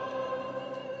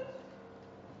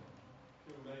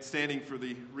standing for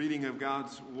the reading of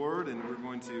God's Word, and we're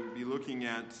going to be looking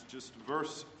at just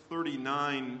verse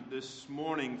 39 this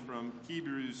morning from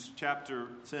Hebrews chapter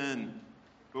 10.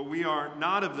 But we are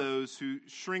not of those who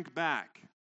shrink back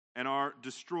and are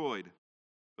destroyed,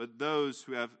 but those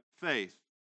who have faith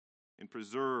and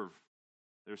preserve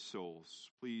their souls.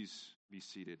 Please be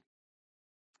seated.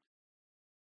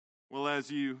 Well, as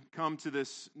you come to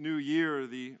this new year,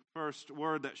 the first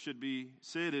word that should be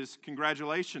said is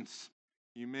congratulations.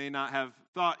 You may not have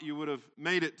thought you would have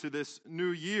made it to this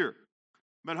new year,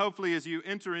 but hopefully as you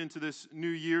enter into this new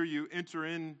year, you enter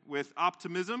in with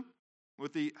optimism,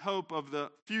 with the hope of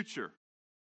the future.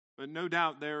 But no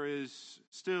doubt there is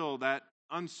still that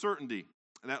uncertainty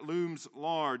that looms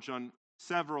large on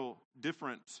several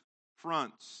different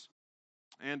fronts.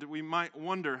 And we might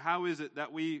wonder, how is it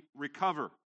that we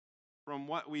recover from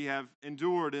what we have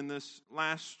endured in this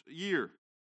last year?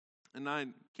 And I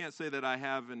can't say that I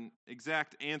have an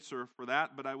exact answer for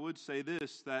that, but I would say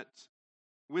this, that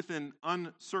with an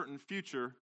uncertain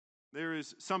future, there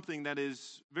is something that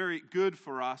is very good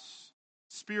for us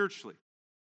spiritually.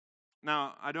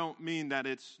 Now, I don't mean that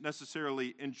it's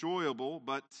necessarily enjoyable,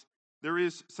 but there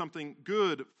is something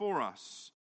good for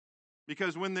us.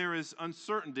 Because when there is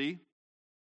uncertainty,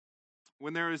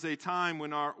 when there is a time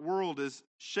when our world is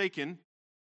shaken,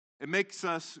 it makes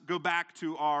us go back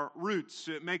to our roots.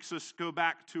 It makes us go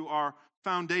back to our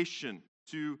foundation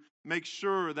to make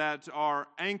sure that our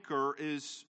anchor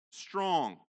is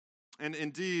strong. And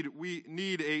indeed, we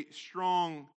need a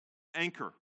strong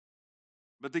anchor.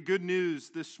 But the good news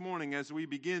this morning as we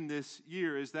begin this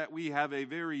year is that we have a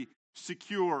very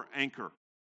secure anchor.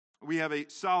 We have a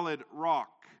solid rock.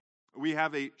 We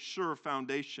have a sure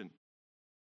foundation.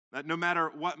 That no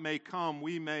matter what may come,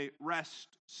 we may rest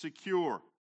secure.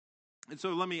 And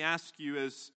so let me ask you,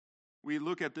 as we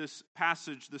look at this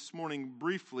passage this morning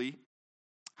briefly,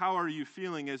 how are you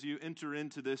feeling as you enter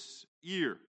into this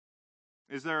year?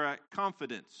 Is there a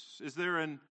confidence? Is there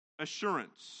an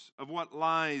assurance of what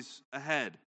lies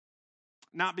ahead?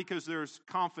 Not because there's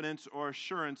confidence or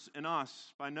assurance in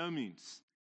us, by no means,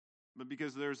 but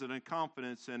because there's a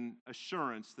confidence and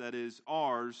assurance that is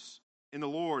ours in the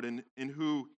Lord and in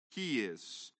who He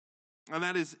is. And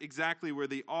that is exactly where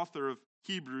the author of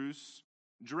Hebrews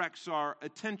directs our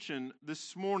attention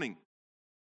this morning.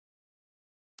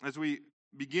 As we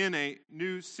begin a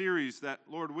new series that,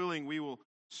 Lord willing, we will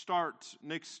start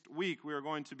next week, we are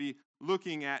going to be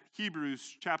looking at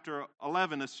Hebrews chapter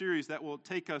 11, a series that will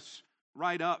take us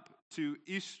right up to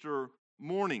Easter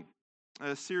morning,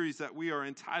 a series that we are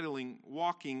entitling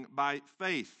Walking by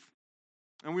Faith.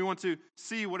 And we want to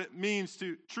see what it means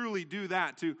to truly do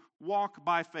that, to walk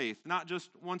by faith, not just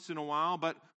once in a while,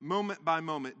 but moment by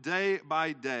moment, day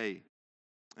by day.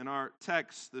 And our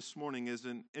text this morning is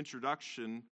an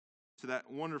introduction to that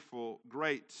wonderful,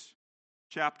 great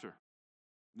chapter.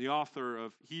 The author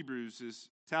of Hebrews is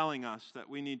telling us that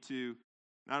we need to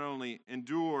not only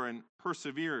endure and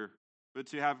persevere, but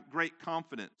to have great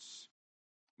confidence.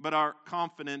 But our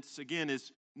confidence, again,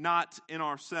 is not in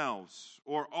ourselves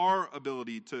or our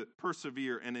ability to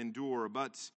persevere and endure,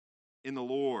 but in the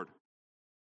Lord.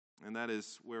 And that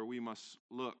is where we must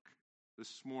look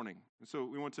this morning. And so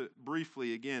we want to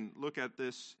briefly, again, look at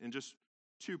this in just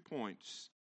 2 points.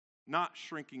 Not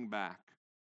shrinking back.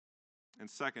 And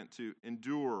second, to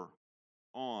endure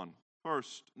on.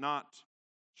 First, not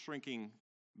shrinking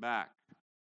back.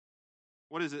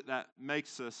 What is it that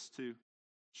makes us to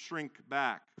shrink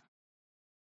back?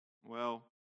 Well,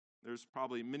 there's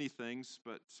probably many things,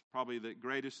 but probably the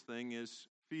greatest thing is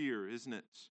fear, isn't it?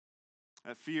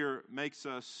 That fear makes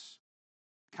us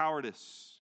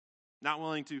cowardice, not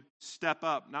willing to step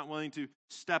up, not willing to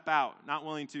step out, not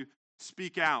willing to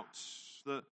speak out.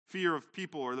 The fear of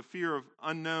people or the fear of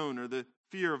unknown or the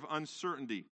fear of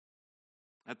uncertainty.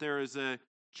 That there is a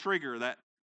trigger that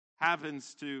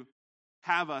happens to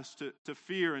have us to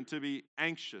fear and to be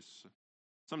anxious.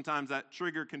 Sometimes that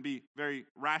trigger can be very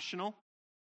rational.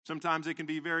 Sometimes it can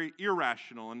be very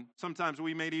irrational. And sometimes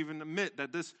we may even admit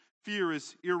that this fear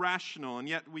is irrational, and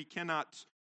yet we cannot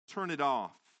turn it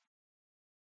off.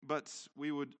 But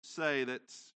we would say that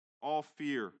all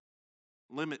fear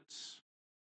limits,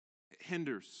 it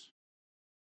hinders,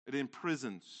 it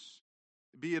imprisons,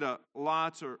 be it a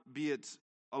lot or be it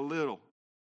a little.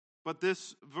 But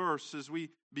this verse, as we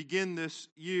begin this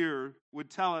year, would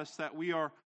tell us that we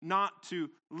are not to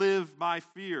live by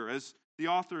fear. As the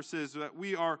author says, that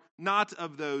we are not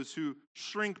of those who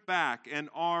shrink back and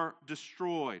are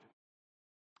destroyed.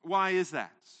 Why is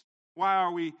that? Why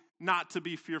are we not to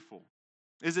be fearful?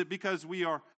 Is it because we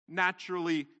are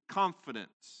naturally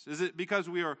confidence? Is it because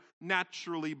we are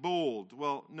naturally bold?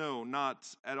 Well, no, not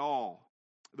at all.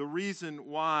 The reason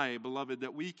why, beloved,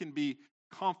 that we can be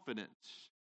confident,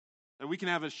 that we can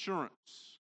have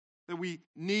assurance, that we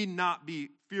need not be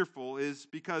fearful is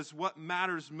because what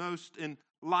matters most in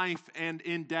life and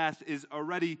in death is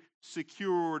already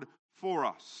secured for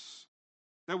us.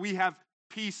 That we have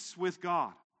peace with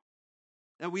God,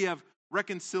 that we have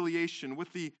reconciliation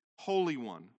with the Holy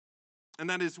One. And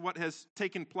that is what has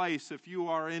taken place if you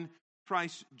are in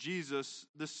Christ Jesus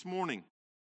this morning.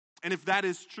 And if that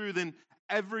is true, then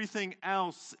everything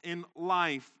else in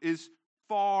life is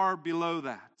far below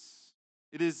that.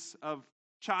 It is of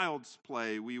child's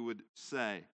play, we would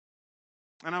say.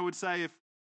 And I would say if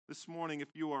this morning,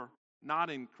 if you are not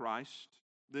in Christ,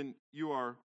 then you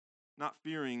are not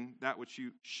fearing that which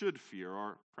you should fear,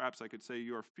 or perhaps I could say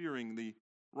you are fearing the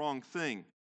wrong thing.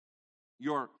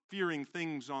 You're fearing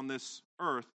things on this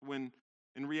earth when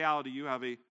in reality you have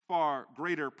a far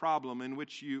greater problem in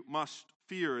which you must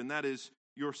fear, and that is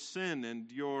your sin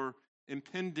and your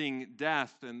impending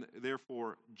death and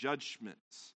therefore judgment.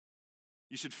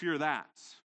 You should fear that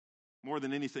more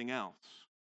than anything else.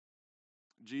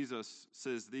 Jesus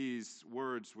says these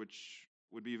words which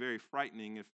would be very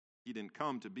frightening if he didn't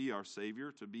come to be our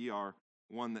Savior, to be our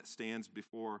one that stands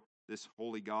before this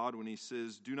holy God, when he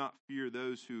says, "Do not fear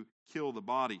those who kill the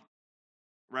body.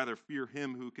 Rather fear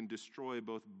him who can destroy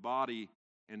both body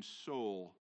and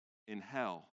soul in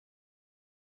hell."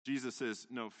 Jesus says,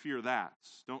 no, fear that.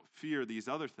 Don't fear these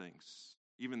other things,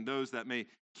 even those that may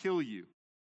kill you,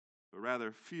 but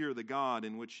rather fear the God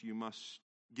in which you must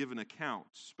give an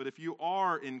account. But if you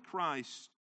are in Christ,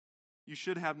 you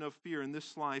should have no fear in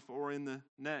this life or in the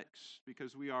next,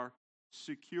 because we are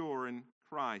secure in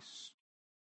Christ.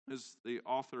 As the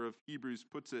author of Hebrews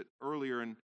puts it earlier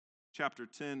in chapter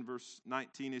 10, verse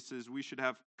 19, it says, we should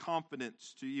have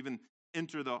confidence to even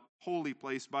enter the holy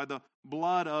place by the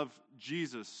blood of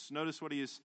Jesus. Notice what he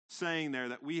is saying there,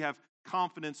 that we have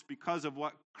confidence because of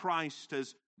what Christ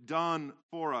has done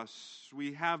for us.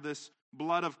 We have this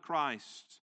blood of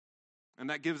Christ, and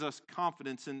that gives us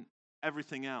confidence in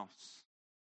everything else.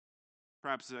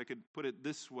 Perhaps I could put it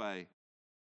this way.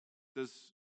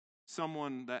 Does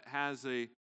someone that has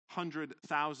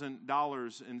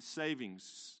 $100,000 in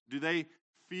savings, do they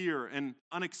fear an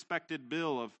unexpected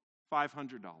bill of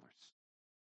 $500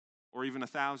 or even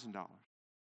 $1,000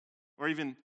 or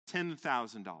even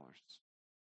 $10,000?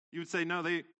 You would say, no,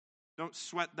 they don't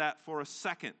sweat that for a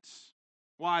second.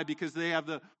 Why? Because they have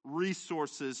the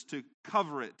resources to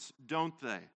cover it, don't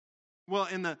they? Well,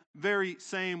 in the very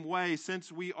same way,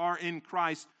 since we are in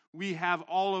Christ, we have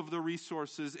all of the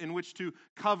resources in which to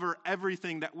cover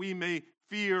everything that we may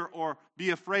fear or be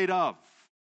afraid of.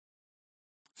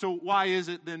 So why is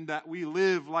it then that we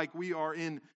live like we are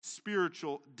in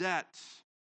spiritual debt?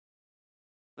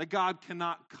 That God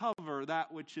cannot cover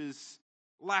that which is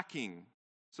lacking,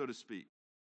 so to speak.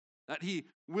 That he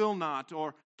will not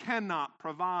or cannot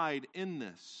provide in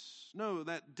this. No,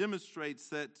 that demonstrates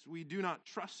that we do not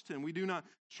trust him. We do not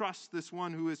trust this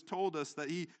one who has told us that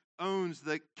he owns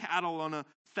the cattle on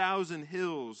 1,000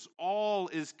 hills. All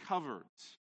is covered.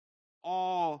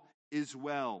 All is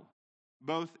well,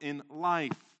 both in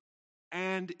life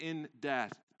and in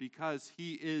death, because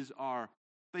he is our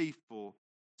faithful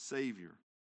Savior.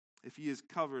 If he is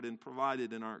covered and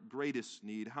provided in our greatest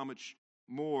need, how much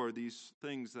more these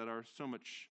things that are so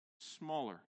much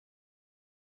smaller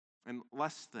and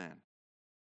less than?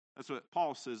 That's what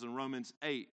Paul says in Romans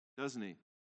 8, doesn't he?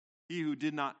 He who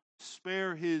did not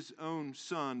spare his own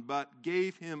son, but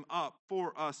gave him up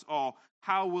for us all,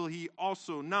 how will he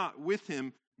also not with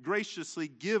him graciously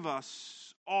give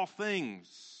us all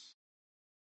things?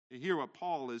 You hear what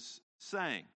Paul is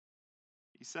saying.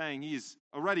 He's saying he's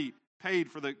already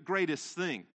paid for the greatest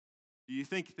thing. Do you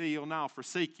think that he'll now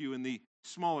forsake you in the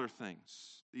smaller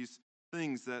things? These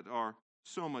things that are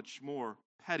so much more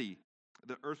petty,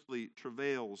 the earthly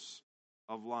travails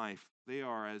of life, they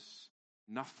are as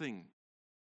nothing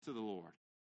to the Lord.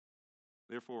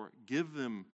 Therefore, give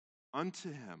them unto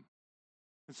him.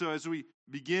 And so as we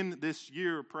begin this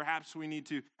year, perhaps we need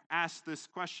to ask this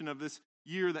question of this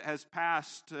year that has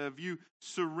passed. Have you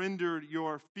surrendered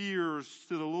your fears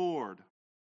to the Lord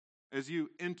as you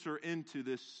enter into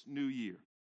this new year?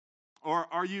 Or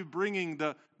are you bringing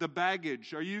the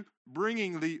baggage? Are you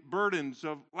bringing the burdens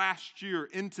of last year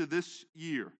into this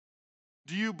year?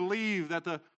 Do you believe that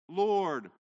the Lord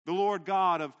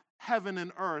God of heaven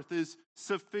and earth is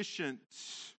sufficient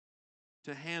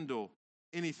to handle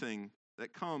anything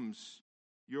that comes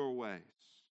your ways?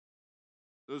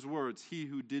 Those words, he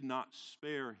who did not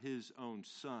spare his own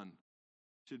son.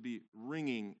 should be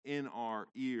ringing in our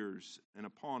ears and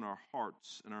upon our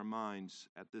hearts and our minds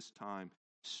at this time.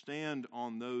 Stand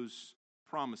on those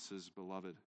promises,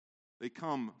 beloved. They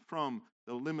come from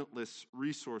the limitless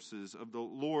resources of the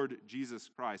Lord Jesus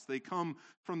Christ. They come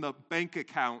from the bank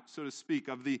account, so to speak,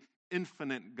 of the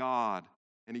infinite God,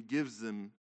 and He gives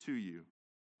them to you.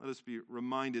 Let us be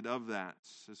reminded of that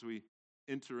as we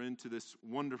enter into this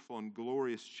wonderful and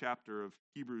glorious chapter of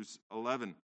Hebrews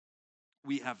 11.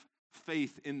 We have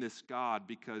faith in this God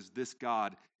because this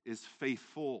God is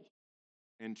faithful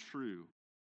and true.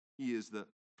 He is the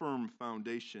firm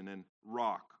foundation and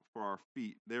rock for our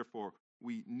feet. Therefore,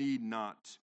 we need not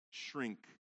shrink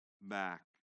back.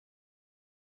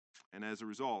 And as a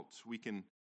result, we can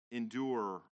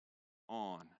endure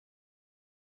on.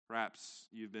 Perhaps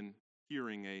you've been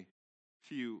hearing a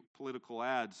few political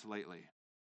ads lately,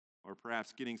 or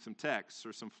perhaps getting some texts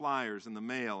or some flyers in the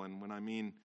mail. And when I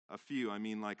mean a few, I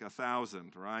mean like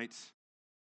 1,000, right?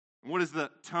 And what is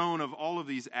the tone of all of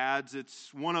these ads?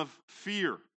 It's one of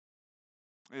fear.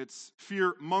 It's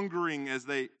fear-mongering, as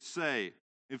they say.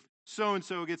 If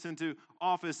so-and-so gets into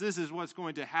office, this is what's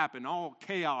going to happen. All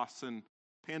chaos and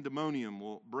pandemonium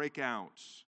will break out.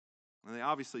 And they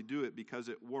obviously do it because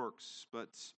it works, but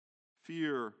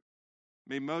fear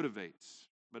may motivate,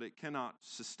 but it cannot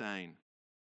sustain.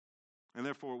 And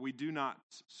therefore, we do not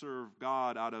serve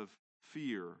God out of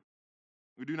fear.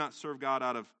 We do not serve God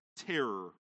out of terror,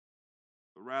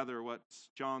 but rather what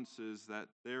John says, that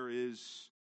there is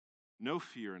no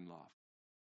fear in love,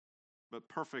 but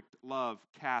perfect love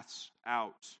casts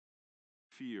out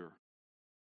fear.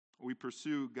 We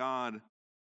pursue God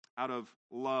out of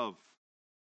love,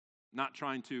 not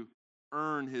trying to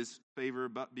earn His favor,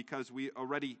 but because we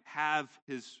already have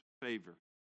His favor.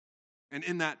 And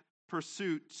in that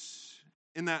pursuit,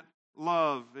 in that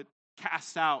love, it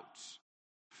casts out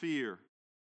fear.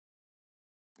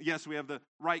 Yes, we have the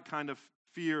right kind of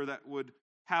fear that would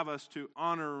have us to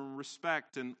honor and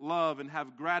respect and love and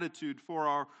have gratitude for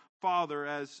our Father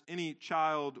as any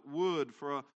child would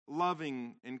for a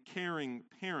loving and caring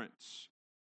parent.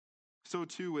 So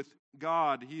too with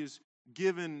God, He has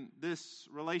given this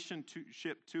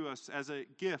relationship to us as a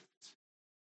gift.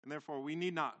 And therefore, we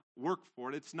need not work for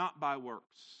it. It's not by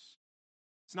works.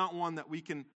 It's not one that we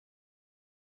can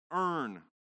earn.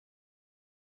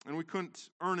 And we couldn't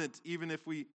earn it even if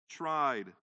we tried.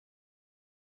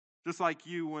 Just like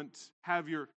you wouldn't have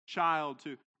your child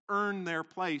to earn their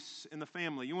place in the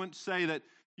family. You wouldn't say that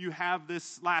you have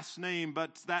this last name,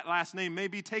 but that last name may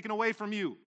be taken away from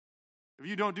you if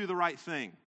you don't do the right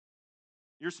thing.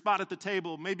 Your spot at the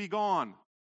table may be gone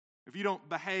if you don't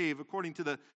behave according to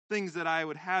the things that I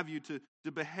would have you to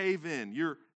behave in.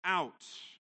 You're out.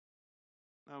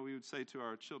 No, we would say to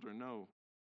our children, no,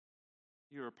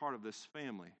 you're a part of this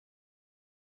family.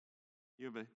 You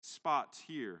have a spot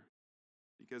here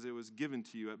because it was given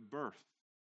to you at birth.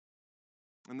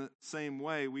 In the same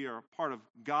way, we are a part of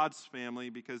God's family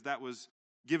because that was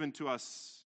given to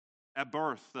us at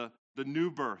birth, the new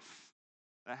birth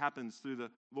that happens through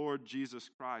the Lord Jesus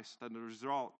Christ. And as a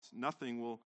result, nothing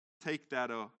will take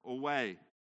that away.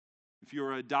 If you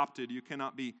are adopted, you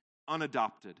cannot be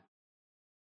unadopted.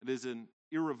 It is an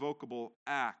irrevocable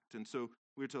act. And so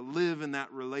we're to live in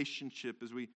that relationship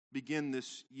as we begin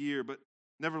this year. But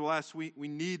nevertheless, we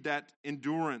need that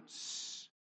endurance.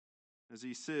 As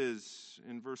he says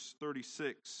in verse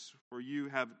 36, for you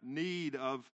have need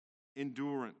of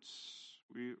endurance.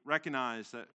 We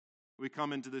recognize that we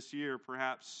come into this year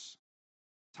perhaps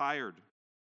tired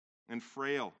and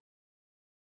frail.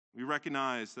 We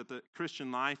recognize that the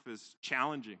Christian life is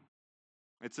challenging.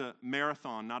 It's a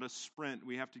marathon, not a sprint.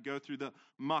 We have to go through the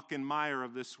muck and mire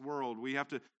of this world. We have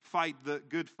to fight the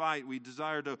good fight. We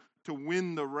desire to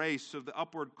win the race of the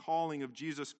upward calling of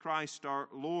Jesus Christ our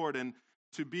Lord. And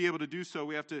to be able to do so,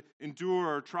 we have to endure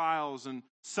our trials and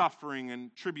suffering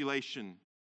and tribulation.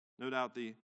 No doubt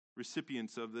the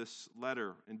recipients of this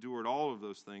letter endured all of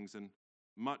those things and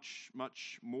much,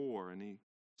 much more. And he's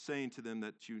saying to them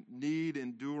that you need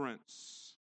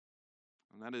endurance.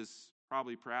 And that is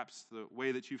probably perhaps the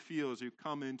way that you feel as you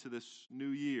come into this new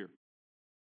year.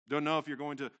 Don't know if you're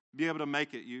going to be able to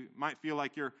make it. You might feel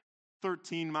like you're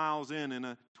 13 miles in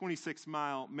a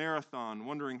 26-mile marathon,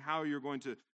 wondering how you're going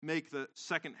to make the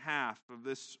second half of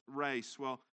this race.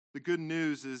 Well, the good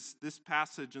news is this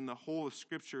passage in the whole of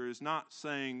Scripture is not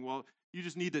saying, well, you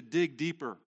just need to dig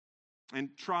deeper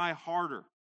and try harder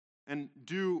and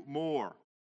do more.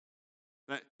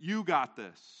 That you got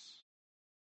this.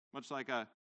 Much like a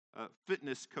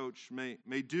fitness coach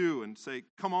may do and say,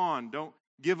 come on, don't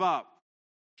give up.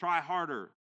 Try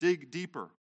harder. Dig deeper.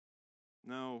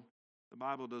 No, the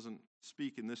Bible doesn't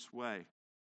speak in this way.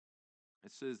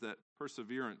 It says that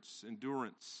perseverance,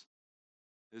 endurance,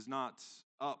 is not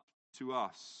up to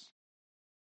us.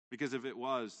 Because if it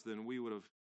was, then we would have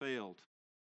failed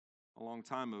a long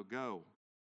time ago.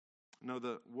 No,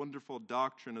 the wonderful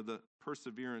doctrine of the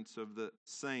perseverance of the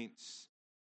saints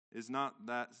is not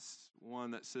that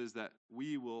one that says that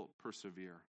we will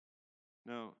persevere.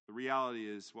 No, the reality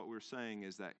is what we're saying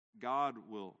is that God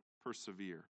will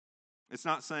persevere. It's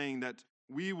not saying that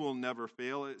we will never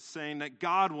fail. It's saying that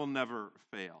God will never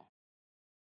fail.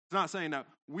 It's not saying that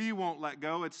we won't let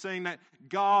go. It's saying that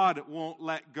God won't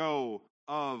let go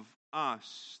of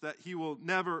us, that he will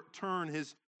never turn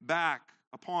his back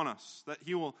upon us, that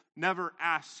he will never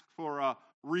ask for a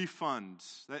refund,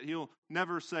 that he'll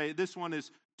never say, this one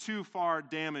is too far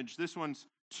damaged, this one's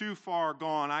too far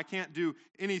gone, I can't do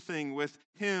anything with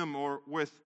him or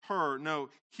with her. No,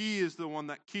 he is the one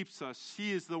that keeps us.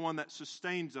 He is the one that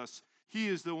sustains us. He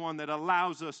is the one that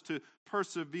allows us to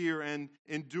persevere and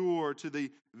endure to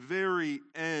the very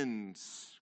end.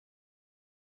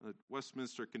 The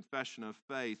Westminster Confession of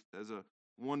Faith has a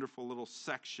wonderful little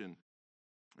section,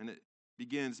 and it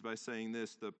begins by saying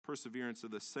this: the perseverance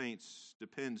of the saints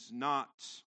depends not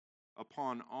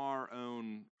upon our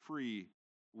own free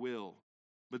will,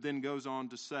 but then goes on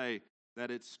to say that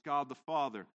it's God the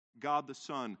Father, God the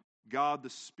Son, God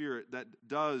the Spirit that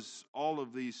does all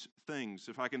of these things.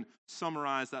 If I can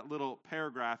summarize that little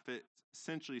paragraph, it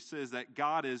essentially says that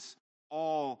God is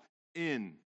all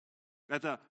in, that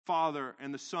the Father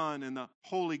and the Son and the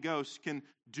Holy Ghost can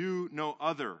do no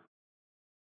other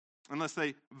unless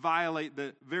they violate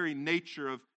the very nature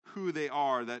of who they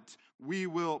are, that we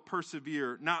will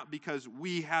persevere not because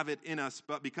we have it in us,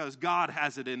 but because God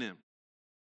has it in him.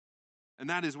 And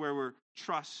that is where our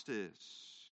trust is.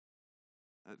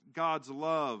 That God's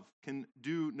love can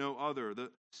do no other. The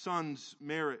Son's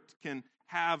merit can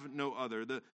have no other.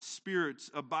 The Spirit's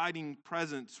abiding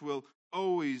presence will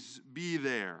always be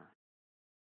there.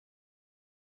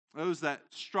 Those that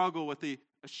struggle with the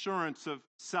assurance of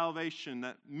salvation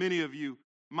that many of you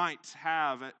might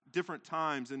have at different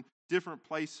times and different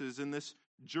places in this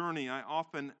journey, I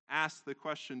often ask the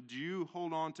question, do you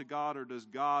hold on to God or does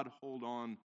God hold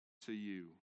on to you?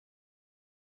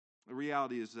 The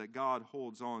reality is that God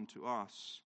holds on to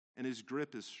us, and his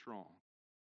grip is strong,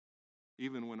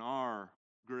 even when our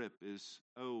grip is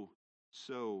oh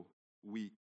so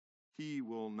weak. He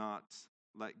will not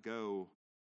let go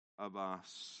of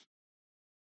us.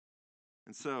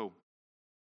 And so,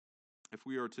 if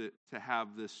we are to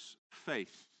have this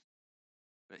faith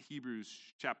that Hebrews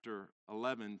chapter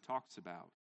 11 talks about,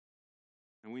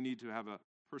 and we need to have a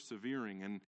persevering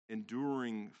and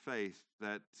enduring faith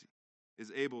that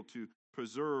is able to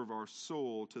preserve our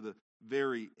soul to the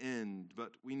very end.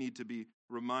 But we need to be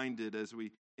reminded as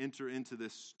we enter into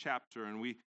this chapter and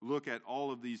we look at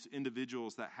all of these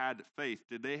individuals that had faith.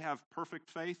 Did they have perfect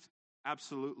faith?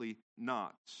 Absolutely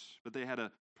not. But they had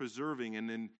a preserving and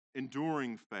an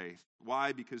enduring faith.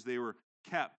 Why? Because they were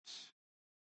kept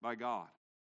by God.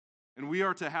 And we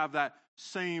are to have that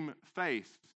same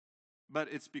faith, but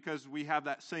it's because we have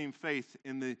that same faith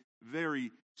in the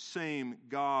very same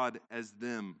God as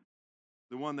them,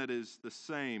 the one that is the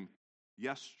same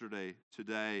yesterday,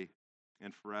 today,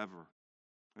 and forever.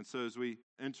 And so as we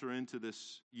enter into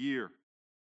this year,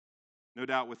 no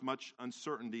doubt with much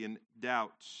uncertainty and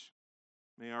doubt,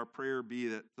 may our prayer be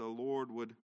that the Lord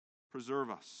would preserve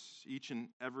us each and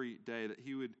every day, that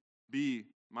he would be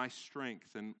my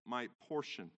strength and my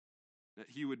portion, that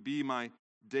he would be my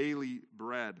daily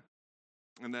bread,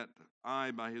 and that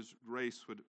I, by his grace,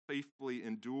 would faithfully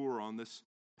endure on this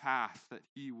path that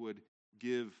he would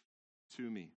give to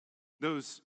me.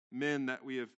 Those men that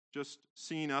we have just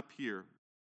seen up here,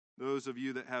 those of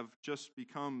you that have just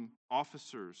become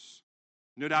officers,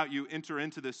 no doubt you enter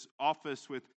into this office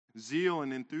with zeal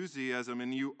and enthusiasm,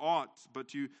 and you ought,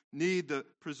 but you need the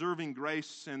preserving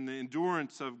grace and the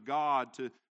endurance of God to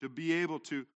be able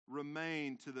to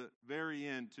remain to the very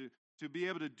end, to be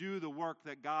able to do the work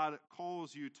that God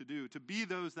calls you to do, to be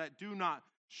those that do not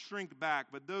shrink back,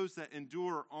 but those that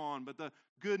endure on. But the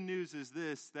good news is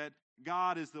this, that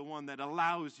God is the one that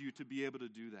allows you to be able to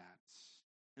do that.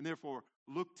 And therefore,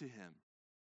 look to him,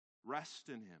 rest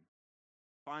in him,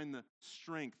 find the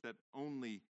strength that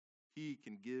only he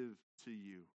can give to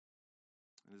you.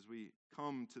 And as we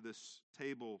come to this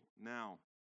table now,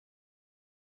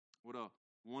 what a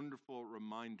wonderful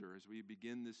reminder as we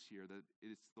begin this year that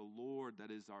it's the Lord that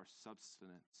is our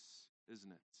substance,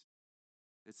 isn't it?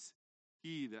 It's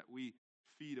he that we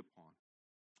feed upon.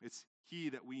 It's he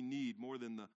that we need more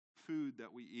than the food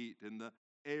that we eat and the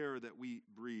air that we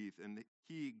breathe. And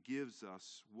he gives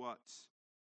us what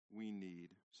we need.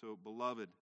 So, beloved,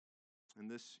 in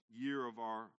this year of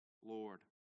our Lord,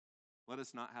 let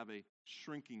us not have a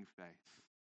shrinking faith,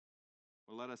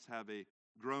 but let us have a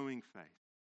growing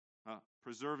faith,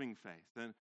 preserving faith,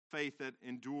 and faith that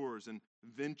endures and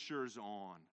ventures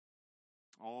on,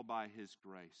 all by His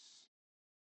grace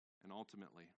and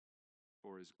ultimately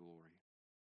for His glory.